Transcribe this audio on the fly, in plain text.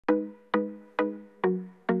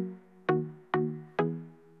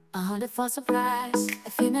wonderful surprise, a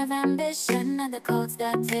feeling of ambition and the codes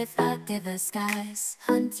that live out the skies.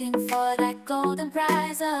 Hunting for that golden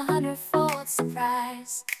prize, a hundredfold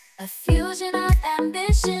surprise, a fusion of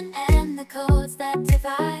ambition and the codes that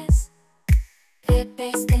devise.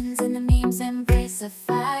 Pepe spins in the memes, embrace a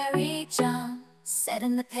fiery jump,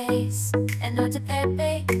 setting the pace, and on to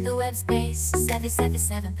Pepe, the web space.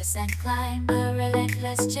 77% climb, a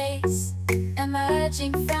relentless chase,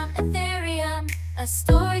 emerging from Ethereum, a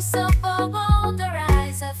story so bold, a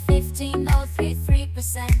rise of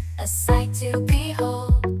 15033%, a sight to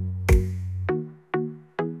behold.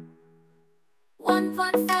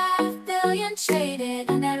 1.5 billion traded,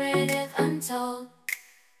 a narrative untold.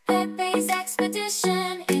 Pepe's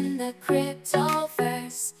expedition in the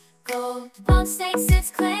cryptoverse. Gold Bonk stakes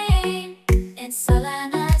its claim in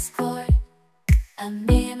Solana's court. A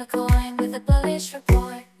MEMECOIN with a bullish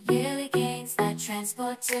report. Yearly gains that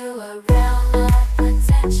transport to a realm of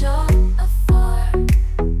potential of 4.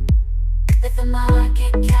 With a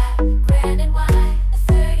market cap grand and wide,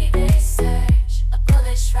 a 30-day surge, a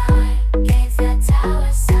bullish ride, gains that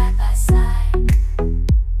tower side by side.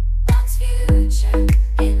 Bonk's future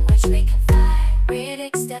in which we confide.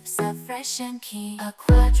 Retik steps up fresh and keen, a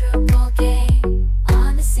quadruple game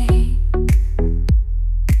on the scene.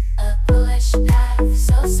 A bullish path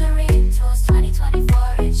so serene towards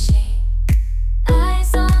 2024 in sheen.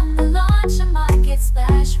 Eyes on the launch, a market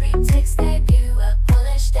splash, Retik's debut, a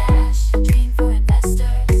bullish dash, a dream for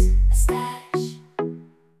investors, a stash,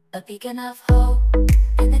 a beacon of hope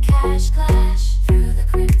in the cash clash through the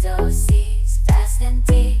crypto sea.